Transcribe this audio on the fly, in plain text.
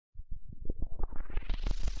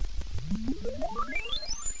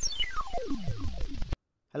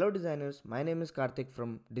Hello designers, my name is Karthik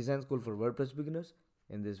from Design School for WordPress Beginners.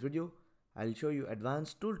 In this video, I'll show you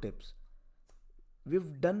advanced tooltips.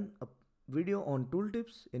 We've done a video on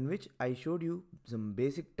tooltips in which I showed you some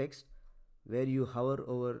basic text where you hover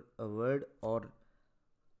over a word or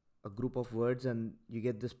a group of words and you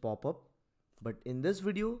get this pop-up. But in this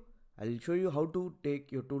video, I'll show you how to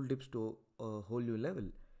take your tooltips to a whole new level.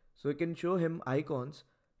 So you can show him icons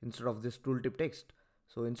instead of this tooltip text.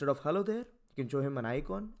 So instead of hello there, you can show him an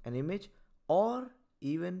icon, an image, or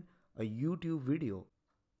even a YouTube video.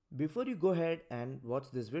 Before you go ahead and watch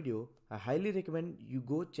this video, I highly recommend you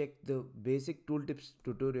go check the basic tooltips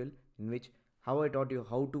tutorial in which how I taught you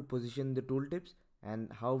how to position the tooltips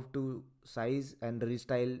and how to size and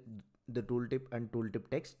restyle the tooltip and tooltip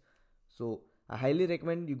text. So I highly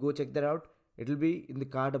recommend you go check that out. It will be in the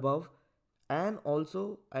card above. And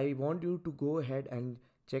also I want you to go ahead and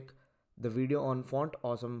check the video on Font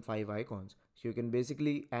Awesome 5 icons. So you can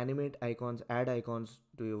basically animate icons, add icons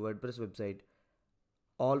to your WordPress website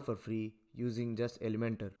all for free using just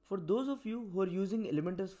Elementor. For those of you who are using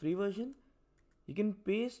Elementor's free version, you can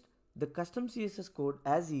paste the custom CSS code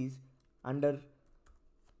as is under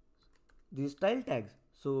these style tags.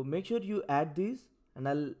 So make sure you add these, and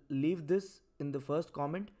I'll leave this in the first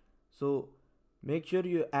comment. So make sure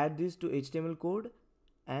you add this to HTML code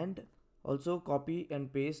and also copy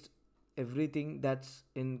and paste everything that's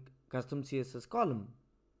in custom CSS column,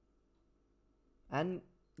 and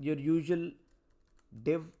your usual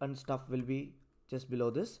div and stuff will be just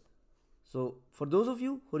below this. So for those of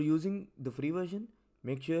you who are using the free version,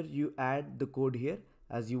 make sure you add the code here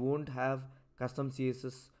as you won't have custom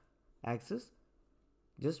CSS access.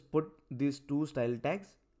 Just put these two style tags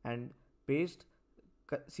and paste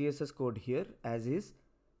CSS code here as is,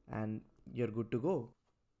 and you're good to go.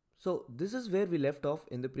 So this is where we left off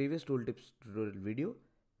in the previous tooltips tutorial video,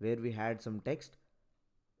 where we had some text,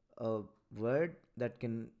 a word that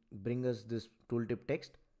can bring us this tooltip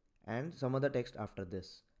text, and some other text after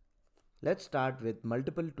this. Let's start with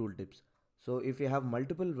multiple tooltips. So if you have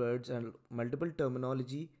multiple words and multiple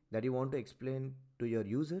terminology that you want to explain to your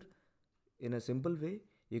user in a simple way,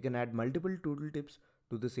 you can add multiple tooltips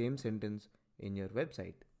to the same sentence in your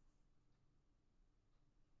website.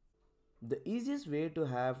 The easiest way to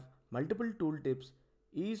have multiple tooltips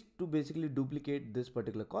is to basically duplicate this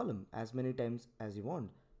particular column as many times as you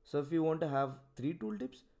want. So if you want to have 3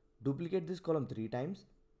 tooltips, duplicate this column 3 times,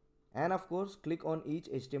 and of course click on each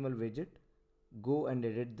HTML widget, go and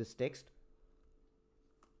edit this text.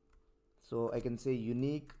 So I can say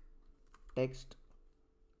unique text,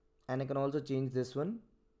 and I can also change this one.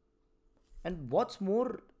 And what's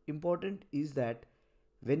more important is that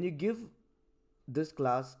when you give this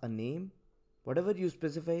class a name, whatever you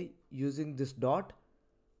specify using this dot,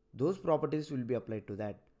 those properties will be applied to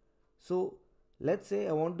that. So let's say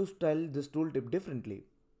I want to style this tooltip differently.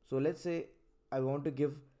 So let's say I want to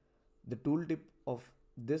give the tooltip of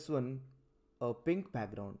this one a pink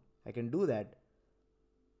background. I can do that.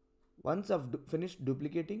 Once I've finished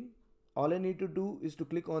duplicating, all I need to do is to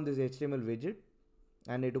click on this HTML widget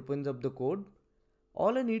and it opens up the code.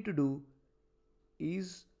 All I need to do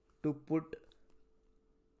is to put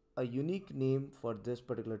a unique name for this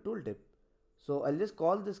particular tooltip. So I'll just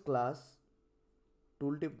call this class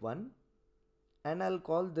tooltip1, and I'll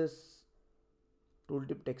call this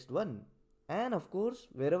tooltip text1, and of course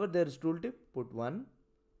wherever there is tooltip put 1,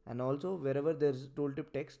 and also wherever there is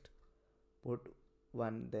tooltip text put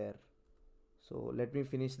 1 there. So let me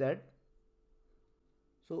finish that.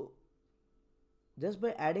 So just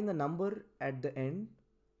by adding a number at the end,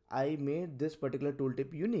 I made this particular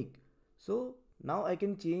tooltip unique. So now I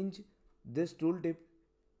can change this tooltip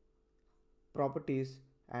properties,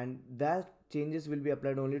 and that changes will be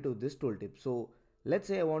applied only to this tooltip. So let's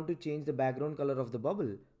say I want to change the background color of the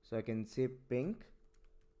bubble. So I can say pink,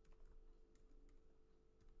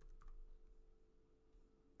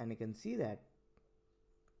 and I can see that.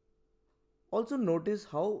 Also notice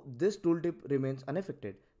how this tooltip remains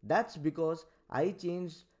unaffected. That's because I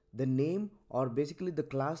changed the name, or basically the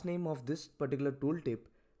class name of this particular tooltip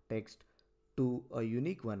text to a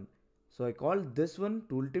unique one. So I call this one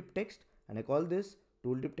tooltip text and I call this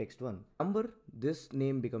tooltip text1. Number, this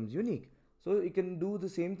name becomes unique. So you can do the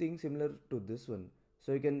same thing similar to this one.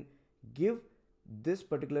 So you can give this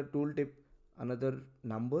particular tooltip another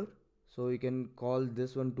number. So you can call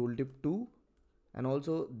this one tooltip2, and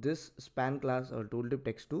also this span class or tooltip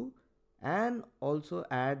text2, and also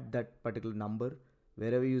add that particular number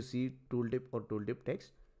wherever you see tooltip or tooltip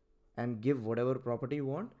text, and give whatever property you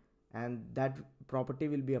want, and that property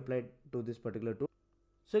will be applied to this particular tool.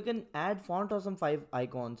 So you can add Font Awesome 5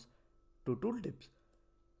 icons to tooltips.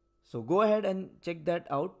 So go ahead and check that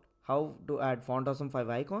out, how to add font awesome 5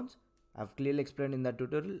 icons. I've clearly explained in that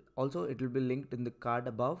tutorial. Also, it will be linked in the card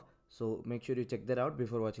above. So make sure you check that out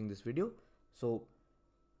before watching this video. So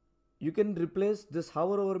you can replace this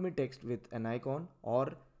hover over me text with an icon,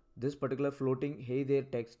 or this particular floating hey there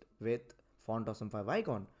text with font awesome 5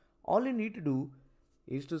 icon. All you need to do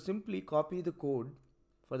is to simply copy the code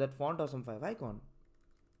for that font awesome 5 icon.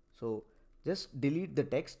 So just delete the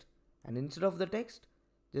text, and instead of the text,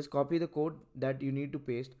 just copy the code that you need to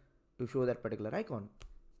paste to show that particular icon.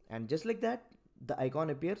 And just like that, the icon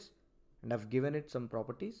appears, and I've given it some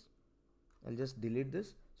properties. I'll just delete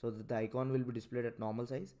this so that the icon will be displayed at normal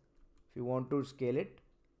size. If you want to scale it,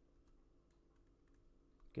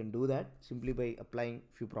 you can do that simply by applying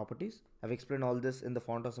few properties. I've explained all this in the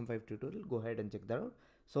font awesome 5 tutorial. Go ahead and check that out.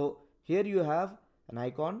 So here you have an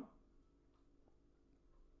icon,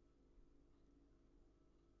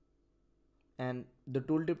 and the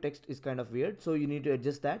tooltip text is kind of weird, so you need to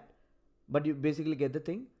adjust that, but you basically get the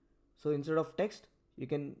thing. So instead of text, you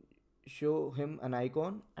can show him an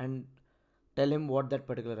icon and tell him what that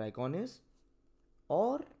particular icon is,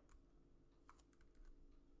 or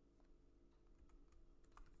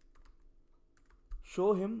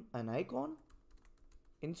show him an icon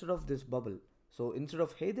instead of this bubble. So instead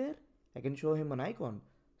of hey there, I can show him an icon.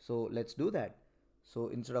 So let's do that. So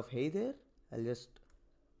instead of hey there, I'll just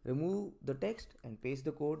remove the text and paste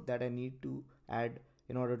the code that I need to add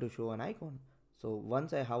in order to show an icon. So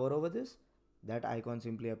once I hover over this, that icon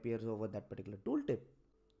simply appears over that particular tooltip.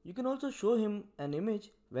 You can also show him an image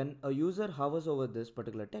when a user hovers over this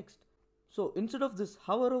particular text. So instead of this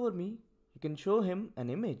hover over me, you can show him an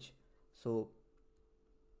image. So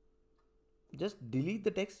just delete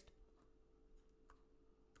the text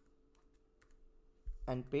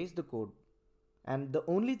and paste the code. And the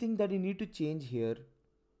only thing that you need to change here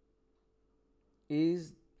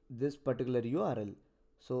is this particular URL.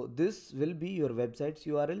 So this will be your website's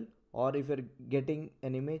URL, or if you're getting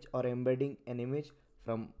an image or embedding an image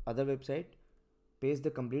from other website, paste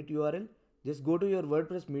the complete URL. Just go to your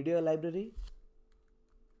WordPress media library,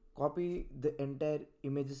 copy the entire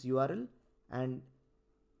image's URL and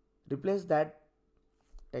replace that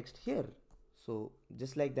text here. So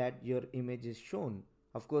just like that, your image is shown.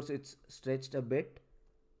 Of course, it's stretched a bit,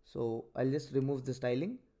 so I'll just remove the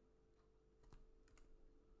styling.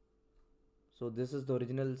 So this is the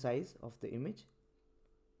original size of the image,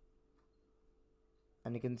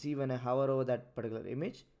 and you can see when I hover over that particular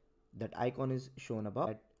image, that icon is shown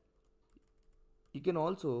above. You can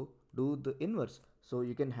also do the inverse. So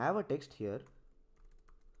you can have a text here.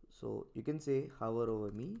 So you can say hover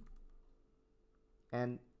over me,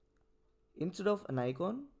 and instead of an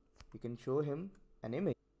icon, you can show him an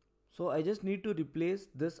image. So I just need to replace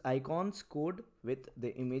this icon's code with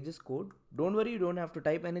the image's code. Don't worry, you don't have to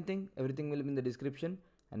type anything. Everything will be in the description,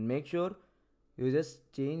 and make sure you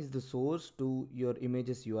just change the source to your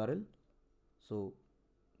image's URL. So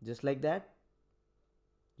just like that,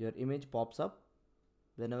 your image pops up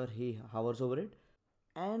whenever he hovers over it.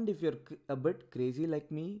 And if you're a bit crazy like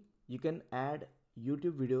me, you can add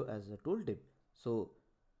YouTube video as a tooltip. So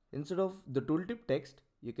instead of the tooltip text,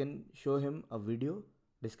 you can show him a video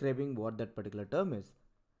describing what that particular term is,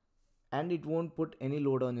 and it won't put any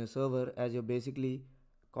load on your server, as you're basically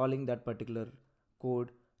calling that particular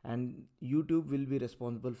code, and YouTube will be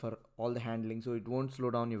responsible for all the handling, so it won't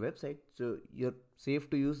slow down your website. So you're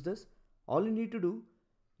safe to use this. All you need to do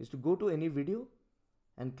is to go to any video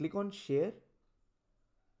and click on share,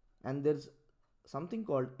 and there's something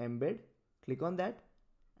called embed. Click on that,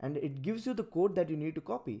 and it gives you the code that you need to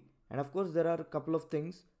copy. And of course, there are a couple of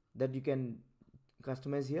things that you can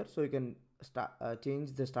customize here. So you can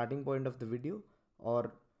change the starting point of the video,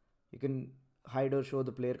 or you can hide or show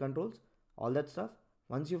the player controls, all that stuff.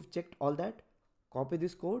 Once you've checked all that, copy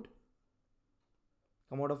this code,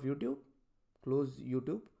 come out of YouTube, close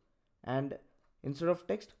YouTube, and instead of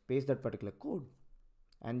text, paste that particular code,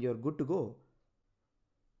 and you're good to go.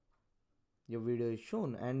 Your video is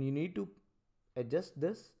shown, and you need to adjust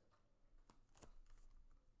this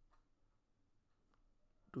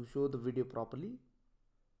to show the video properly.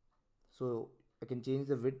 So I can change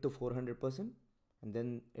the width to 400%, and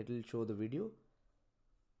then it will show the video.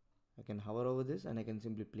 I can hover over this, and I can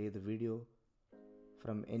simply play the video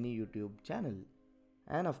from any YouTube channel.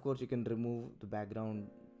 And of course, you can remove the background,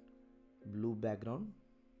 blue background.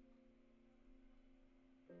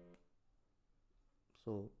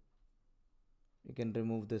 So you can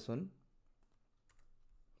remove this one.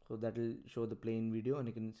 So that will show the plain video, and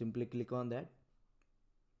you can simply click on that.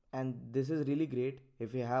 And this is really great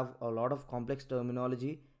if you have a lot of complex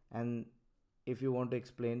terminology and if you want to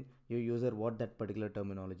explain your user what that particular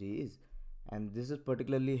terminology is. And this is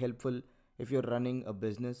particularly helpful if you're running a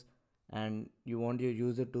business and you want your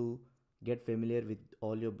user to get familiar with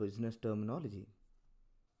all your business terminology.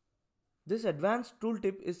 This advanced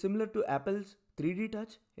tooltip is similar to Apple's 3D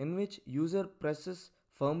touch, in which user presses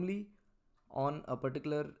firmly on a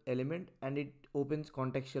particular element and it opens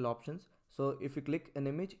contextual options. So if you click an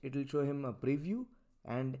image, it will show him a preview,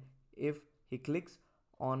 and if he clicks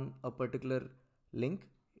on a particular link,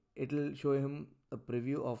 it will show him a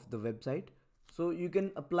preview of the website. So you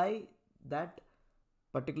can apply that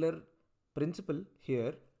particular principle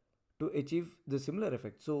here to achieve the similar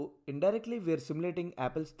effect. So indirectly we are simulating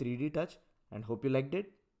Apple's 3D touch, and hope you liked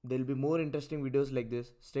it. There will be more interesting videos like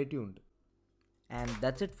this. Stay tuned. And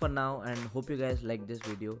that's it for now, and hope you guys liked this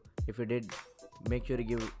video. If you did, make sure to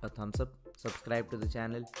give a thumbs up, subscribe to the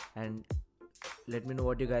channel, and let me know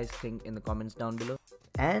what you guys think in the comments down below.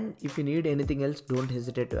 And if you need anything else, don't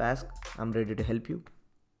hesitate to ask. I'm ready to help you.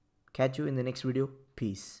 Catch you in the next video.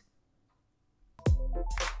 Peace.